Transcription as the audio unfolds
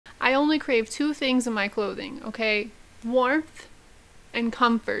I only crave two things in my clothing, okay? Warmth and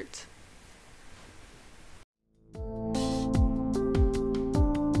comfort.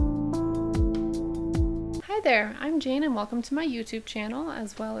 Hi there, I'm Jane and welcome to my YouTube channel,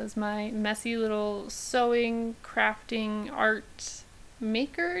 as well as my messy little sewing, crafting, art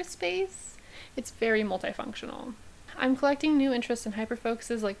maker space. It's very multifunctional. I'm collecting new interests and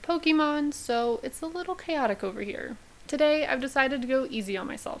hyperfocuses like Pokemon, so it's a little chaotic over here. Today, I've decided to go easy on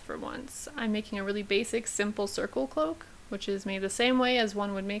myself for once. I'm making a really basic, simple circle cloak, which is made the same way as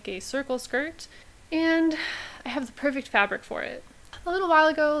one would make a circle skirt, and I have the perfect fabric for it. A little while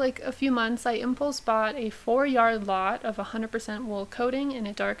ago, like a few months, I impulse bought a 4-yard lot of 100% wool coating in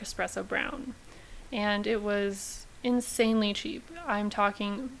a dark espresso brown, and it was insanely cheap. I'm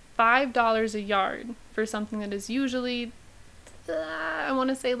talking $5 a yard for something that is usually, I want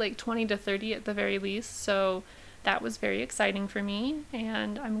to say like 20 to 30 at the very least, so that was very exciting for me,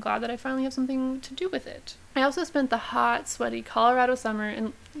 and I'm glad that I finally have something to do with it. I also spent the hot, sweaty Colorado summer,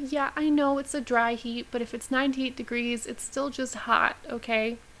 and yeah, I know it's a dry heat, but if it's 98 degrees, it's still just hot,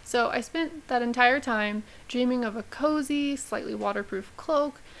 okay? So I spent that entire time dreaming of a cozy, slightly waterproof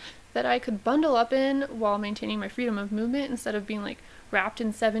cloak that I could bundle up in while maintaining my freedom of movement instead of being like wrapped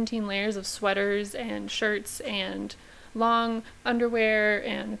in 17 layers of sweaters and shirts and long underwear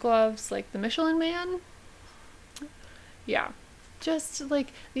and gloves like the Michelin Man. Yeah, just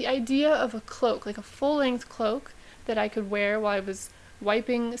like the idea of a cloak, like a full-length cloak that I could wear while I was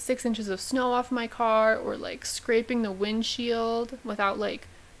wiping 6 inches of snow off my car or like scraping the windshield without like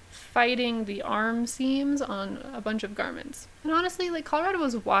fighting the arm seams on a bunch of garments. And honestly, like Colorado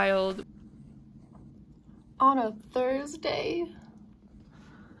was wild. On a Thursday,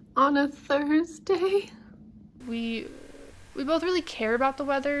 we both really care about the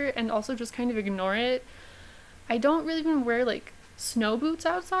weather and also just kind of ignore it. I don't really even wear like snow boots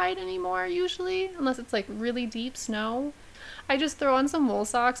outside anymore usually, unless it's like really deep snow. I just throw on some wool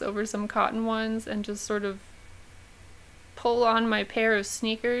socks over some cotton ones and just sort of pull on my pair of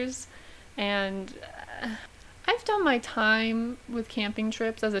sneakers. And I've done my time with camping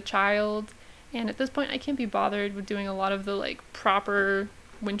trips as a child, and at this point I can't be bothered with doing a lot of the like proper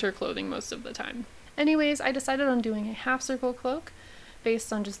winter clothing most of the time. Anyways, I decided on doing a half circle cloak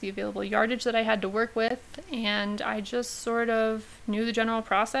based on just the available yardage that I had to work with, and I just sort of knew the general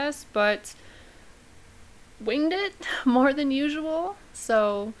process, but winged it more than usual.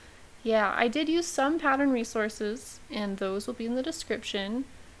 So yeah, I did use some pattern resources, and those will be in the description,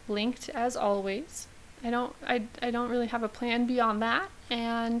 linked as always. I don't really have a plan beyond that,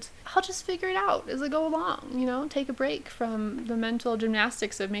 and I'll just figure it out as I go along, you know, take a break from the mental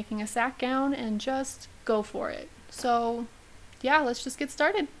gymnastics of making a sack gown and just go for it. So yeah, let's just get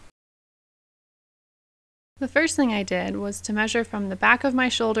started. The first thing I did was to measure from the back of my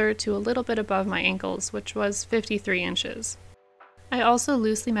shoulder to a little bit above my ankles, which was 53 inches. I also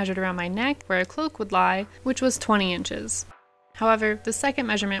loosely measured around my neck where a cloak would lie, which was 20 inches. However, the second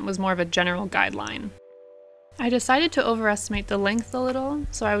measurement was more of a general guideline. I decided to overestimate the length a little,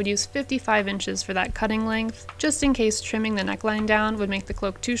 so I would use 55 inches for that cutting length, just in case trimming the neckline down would make the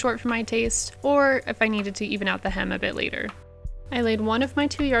cloak too short for my taste, or if I needed to even out the hem a bit later. I laid one of my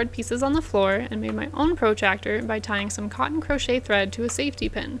 2-yard pieces on the floor and made my own protractor by tying some cotton crochet thread to a safety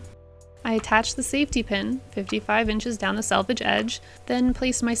pin. I attached the safety pin 55 inches down the selvage edge, then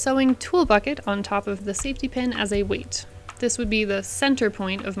placed my sewing tool bucket on top of the safety pin as a weight. This would be the center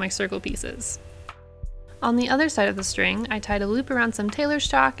point of my circle pieces. On the other side of the string, I tied a loop around some tailor's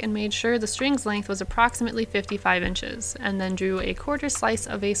chalk and made sure the string's length was approximately 55 inches, and then drew a quarter slice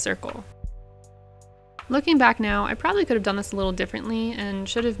of a circle. Looking back now, I probably could have done this a little differently and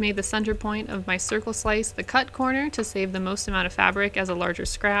should have made the center point of my circle slice the cut corner to save the most amount of fabric as a larger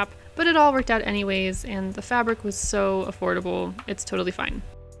scrap, but it all worked out anyways, and the fabric was so affordable, it's totally fine.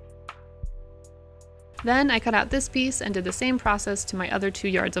 Then I cut out this piece and did the same process to my other 2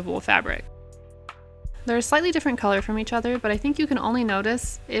 yards of wool fabric. They're a slightly different color from each other, but I think you can only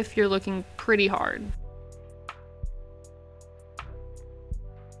notice if you're looking pretty hard.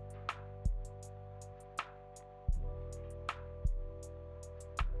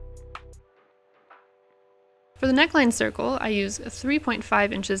 For the neckline circle, I use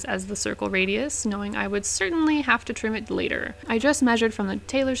 3.5 inches as the circle radius, knowing I would certainly have to trim it later. I just measured from the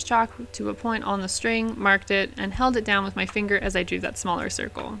tailor's chalk to a point on the string, marked it, and held it down with my finger as I drew that smaller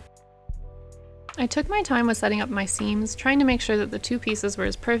circle. I took my time with setting up my seams, trying to make sure that the two pieces were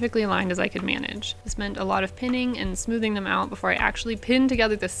as perfectly aligned as I could manage. This meant a lot of pinning and smoothing them out before I actually pinned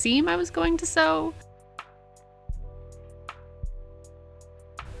together the seam I was going to sew.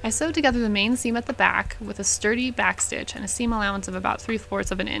 I sewed together the main seam at the back with a sturdy back stitch and a seam allowance of about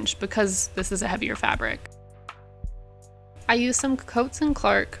 3/4 of an inch because this is a heavier fabric. I used some Coats and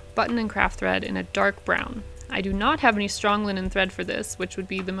Clark button and craft thread in a dark brown. I do not have any strong linen thread for this, which would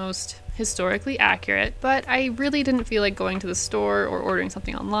be the most historically accurate, but I really didn't feel like going to the store or ordering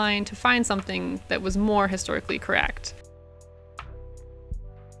something online to find something that was more historically correct.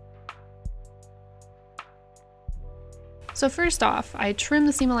 So first off, I trimmed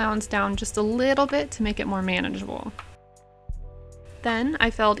the seam allowance down just a little bit to make it more manageable. Then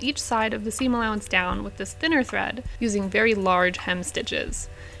I felled each side of the seam allowance down with this thinner thread using very large hem stitches.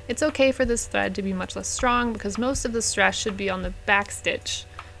 It's okay for this thread to be much less strong because most of the stress should be on the back stitch,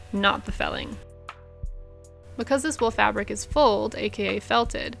 not the felling. Because this wool fabric is fulled, aka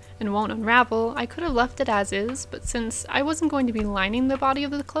felted, and won't unravel, I could have left it as is, but since I wasn't going to be lining the body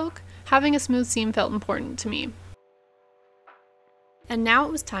of the cloak, having a smooth seam felt important to me. And now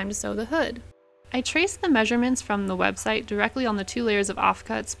it was time to sew the hood. I traced the measurements from the website directly on the 2 layers of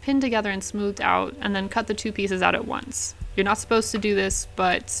offcuts pinned together and smoothed out, and then cut the 2 pieces out at once. You're not supposed to do this,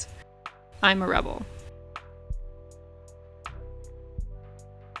 but I'm a rebel.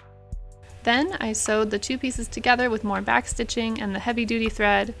 Then I sewed the 2 pieces together with more back stitching and the heavy duty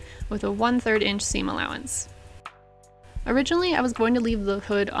thread with a 1/3 inch seam allowance. Originally I was going to leave the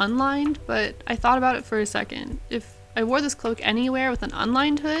hood unlined, but I thought about it for a second. If I wore this cloak anywhere with an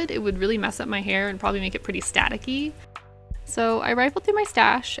unlined hood, it would really mess up my hair and probably make it pretty staticky. So I rifled through my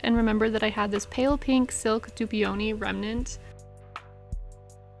stash and remembered that I had this pale pink silk Dupioni remnant.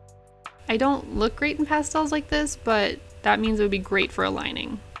 I don't look great in pastels like this, but that means it would be great for a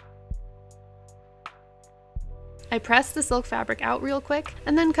lining. I pressed the silk fabric out real quick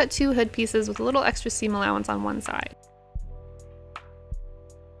and then cut 2 hood pieces with a little extra seam allowance on one side.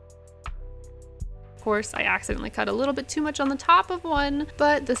 Of course, I accidentally cut a little bit too much on the top of one,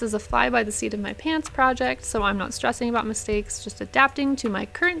 but this is a fly by the seat of my pants project, so I'm not stressing about mistakes, just adapting to my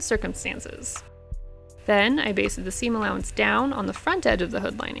current circumstances. Then I basted the seam allowance down on the front edge of the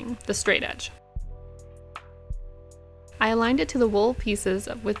hood lining, the straight edge. I aligned it to the wool pieces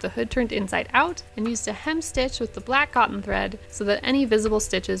with the hood turned inside out and used a hem stitch with the black cotton thread so that any visible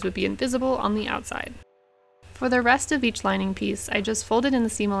stitches would be invisible on the outside. For the rest of each lining piece, I just folded in the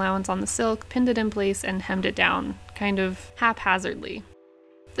seam allowance on the silk, pinned it in place, and hemmed it down, kind of haphazardly.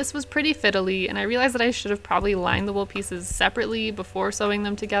 This was pretty fiddly, and I realized that I should have probably lined the wool pieces separately before sewing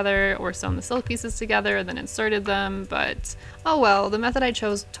them together, or sewn the silk pieces together and then inserted them, but oh well, the method I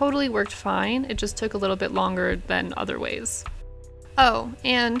chose totally worked fine, it just took a little bit longer than other ways. Oh,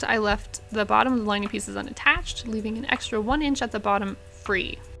 and I left the bottom of the lining pieces unattached, leaving an extra 1 inch at the bottom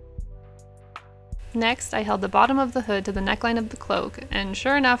free. Next, I held the bottom of the hood to the neckline of the cloak, and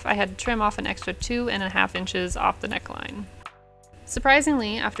sure enough, I had to trim off an extra 2.5 inches off the neckline.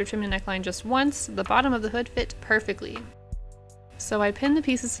 Surprisingly, after trimming the neckline just once, the bottom of the hood fit perfectly. So I pinned the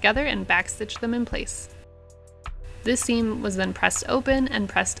pieces together and backstitched them in place. This seam was then pressed open and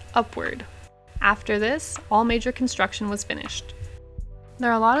pressed upward. After this, all major construction was finished. There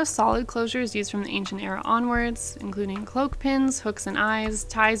are a lot of solid closures used from the ancient era onwards, including cloak pins, hooks and eyes,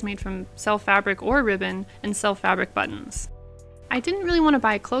 ties made from self fabric or ribbon, and self fabric buttons. I didn't really want to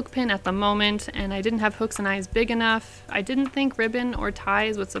buy a cloak pin at the moment, and I didn't have hooks and eyes big enough. I didn't think ribbon or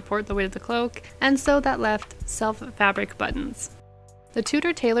ties would support the weight of the cloak, and so that left self fabric buttons. The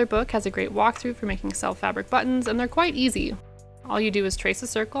Tudor Tailor book has a great walkthrough for making self fabric buttons, and they're quite easy. All you do is trace a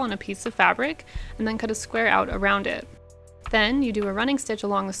circle on a piece of fabric, and then cut a square out around it. Then you do a running stitch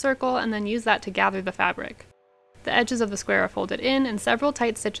along the circle and then use that to gather the fabric. The edges of the square are folded in and several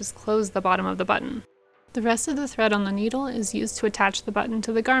tight stitches close the bottom of the button. The rest of the thread on the needle is used to attach the button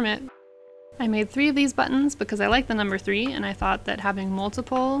to the garment. I made 3 of these buttons because I like the number 3 and I thought that having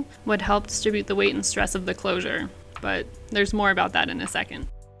multiple would help distribute the weight and stress of the closure, but there's more about that in a second.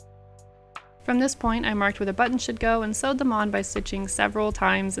 From this point, I marked where the buttons should go and sewed them on by stitching several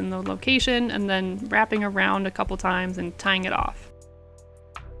times in the location and then wrapping around a couple times and tying it off.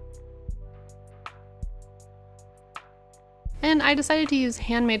 And I decided to use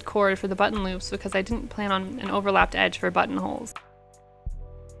handmade cord for the button loops because I didn't plan on an overlapped edge for buttonholes.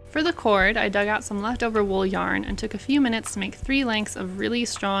 For the cord, I dug out some leftover wool yarn and took a few minutes to make 3 lengths of really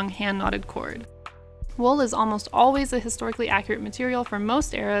strong hand-knotted cord. Wool is almost always a historically accurate material for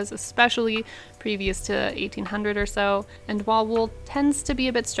most eras, especially previous to 1800 or so, and while wool tends to be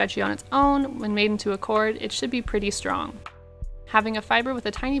a bit stretchy on its own, when made into a cord, it should be pretty strong. Having a fiber with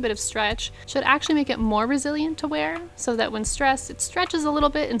a tiny bit of stretch should actually make it more resilient to wear, so that when stressed, it stretches a little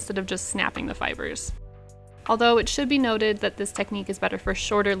bit instead of just snapping the fibers. Although it should be noted that this technique is better for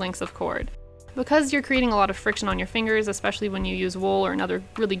shorter lengths of cord. Because you're creating a lot of friction on your fingers, especially when you use wool or another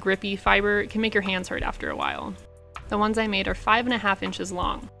really grippy fiber, it can make your hands hurt after a while. The ones I made are 5.5 inches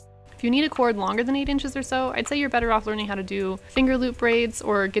long. If you need a cord longer than 8 inches or so, I'd say you're better off learning how to do finger loop braids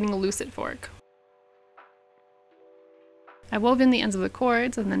or getting a lucid fork. I wove in the ends of the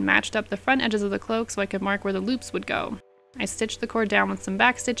cords and then matched up the front edges of the cloak so I could mark where the loops would go. I stitched the cord down with some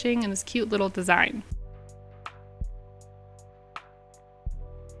back stitching and this cute little design.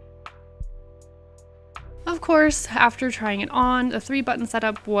 Of course, after trying it on, the 3-button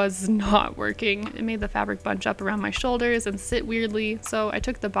setup was not working. It made the fabric bunch up around my shoulders and sit weirdly, so I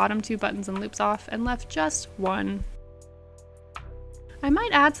took the bottom 2 buttons and loops off and left just one. I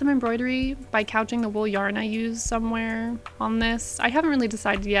might add some embroidery by couching the wool yarn I use somewhere on this. I haven't really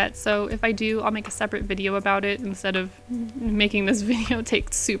decided yet, so if I do, I'll make a separate video about it instead of making this video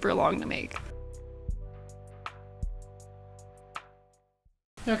take super long to make.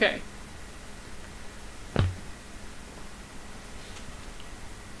 Okay.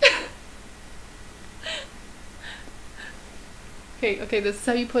 Okay, this is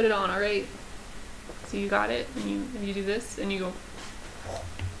how you put it on, alright? So you got it, and you do this, and you go.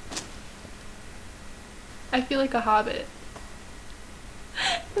 I feel like a hobbit.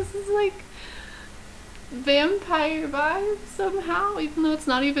 This is like vampire vibe somehow, even though it's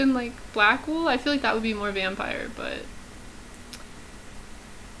not even like black wool. I feel like that would be more vampire, but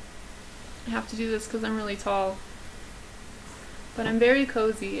I have to do this because I'm really tall. But I'm very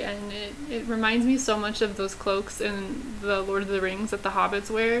cozy, and it reminds me so much of those cloaks in the Lord of the Rings that the hobbits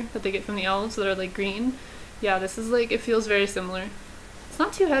wear, that they get from the elves that are like green. Yeah, this is like, it feels very similar. It's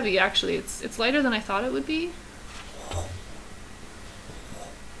not too heavy actually, it's lighter than I thought it would be.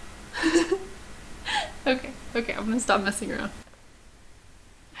 Okay, I'm gonna stop messing around.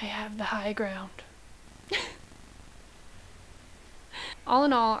 I have the high ground. All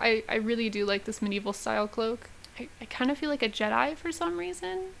in all, I really do like this medieval style cloak. I kind of feel like a Jedi for some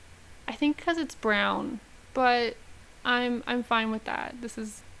reason. I think because it's brown, but I'm fine with that. This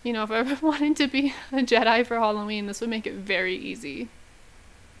is, you know, if I ever wanted to be a Jedi for Halloween, this would make it very easy.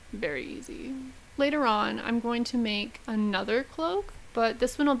 Very easy. Later on, I'm going to make another cloak, but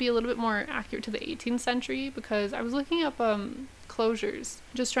this one will be a little bit more accurate to the 18th century because I was looking up closures,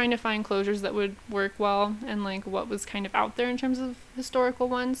 just trying to find closures that would work well and like what was kind of out there in terms of historical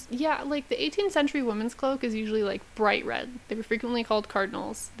ones. Yeah, like the 18th century women's cloak is usually like bright red. They were frequently called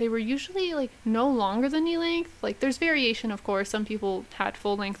cardinals. They were usually like no longer than knee length. Like there's variation, of course. Some people had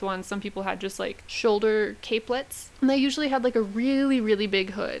full length ones, some people had just like shoulder capelets. And they usually had like a really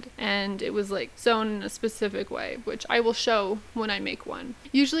big hood, and it was like sewn in a specific way, which I will show when I make one.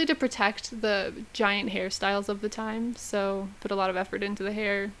 Usually to protect the giant hairstyles of the time, so put a lot of effort into the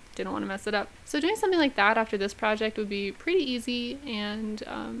hair, didn't want to mess it up. So doing something like that after this project would be pretty easy and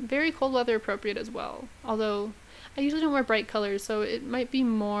very cold weather appropriate as well. Although I usually don't wear bright colors, so it might be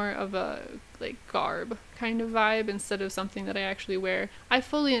more of a like garb kind of vibe instead of something that I actually wear. I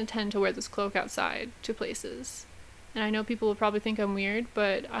fully intend to wear this cloak outside to places. And I know people will probably think I'm weird,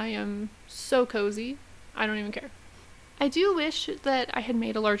 but I am so cozy, I don't even care. I do wish that I had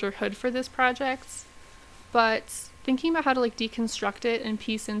made a larger hood for this project, but thinking about how to like deconstruct it and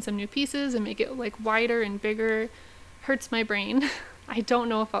piece in some new pieces and make it like wider and bigger hurts my brain. I don't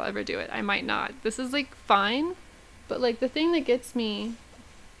know if I'll ever do it. I might not. This is like fine, but like the thing that gets me,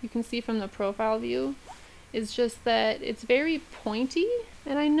 you can see from the profile view, is just that it's very pointy,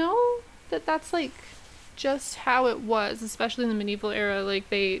 and I know that that's like just how it was, especially in the medieval era. Like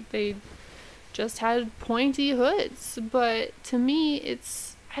they just had pointy hoods, but to me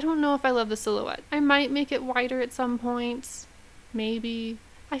it's, I don't know if I love the silhouette. I might make it wider at some point, maybe.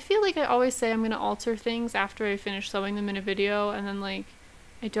 I feel like I always say I'm gonna alter things after I finish sewing them in a video, and then like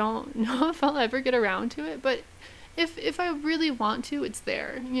I don't know if I'll ever get around to it, but if I really want to, it's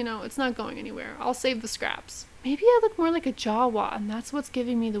there, you know, it's not going anywhere. I'll save the scraps. Maybe I look more like a Jawa, and that's what's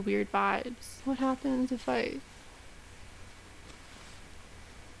giving me the weird vibes. What happens if I...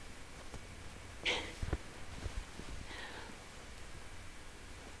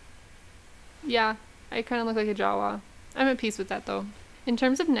 Yeah, I kind of look like a Jawa. I'm at peace with that though. In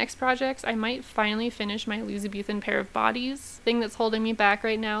terms of next projects, I might finally finish my Elizabethan pair of bodies. The thing that's holding me back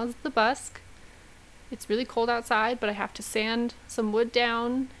right now is the busk. It's really cold outside, but I have to sand some wood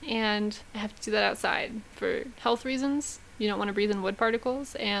down, and I have to do that outside for health reasons. You don't want to breathe in wood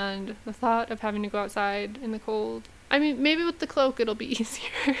particles, and the thought of having to go outside in the cold. I mean, maybe with the cloak it'll be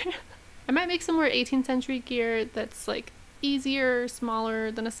easier. I might make some more 18th century gear that's like easier,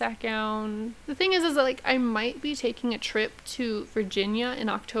 smaller than a sack gown. The thing is that like I might be taking a trip to Virginia in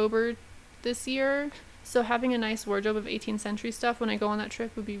October this year, So having a nice wardrobe of 18th century stuff when I go on that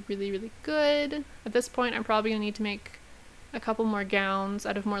trip would be really, really good. At this point, I'm probably going to need to make a couple more gowns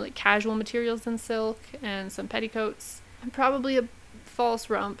out of more like casual materials than silk, and some petticoats, and probably a false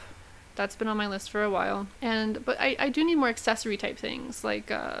rump. That's been on my list for a while. But I do need more accessory type things, like,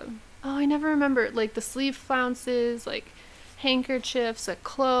 I never remember, like the sleeve flounces, like handkerchiefs, a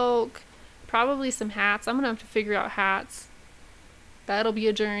cloak, probably some hats. I'm gonna have to figure out hats. That'll be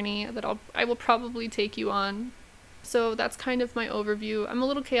a journey that I will probably take you on. So that's kind of my overview. I'm a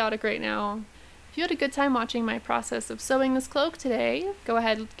little chaotic right now. If you had a good time watching my process of sewing this cloak today, go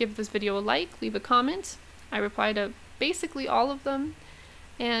ahead and give this video a like, leave a comment. I reply to basically all of them.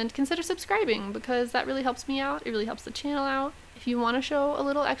 And consider subscribing, because that really helps me out. It really helps the channel out. If you want to show a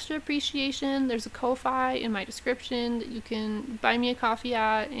little extra appreciation, there's a Ko-fi in my description that you can buy me a coffee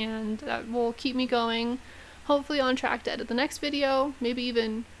at, and that will keep me going. Hopefully on track to edit the next video. Maybe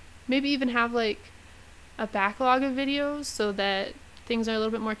even have like a backlog of videos so that things are a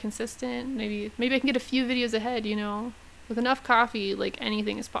little bit more consistent. Maybe I can get a few videos ahead, you know. With enough coffee, like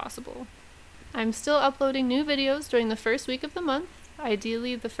anything is possible. I'm still uploading new videos during the first week of the month.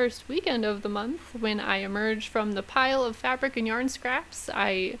 Ideally the first weekend of the month, when I emerge from the pile of fabric and yarn scraps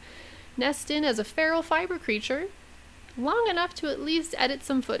I nest in as a feral fiber creature, long enough to at least edit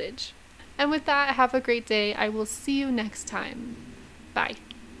some footage. And with that, have a great day. I will see you next time. Bye.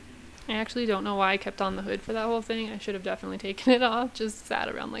 I actually don't know why I kept on the hood for that whole thing. I should have definitely taken it off, just sat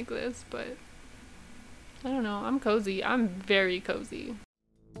around like this, but I don't know. I'm cozy. I'm very cozy.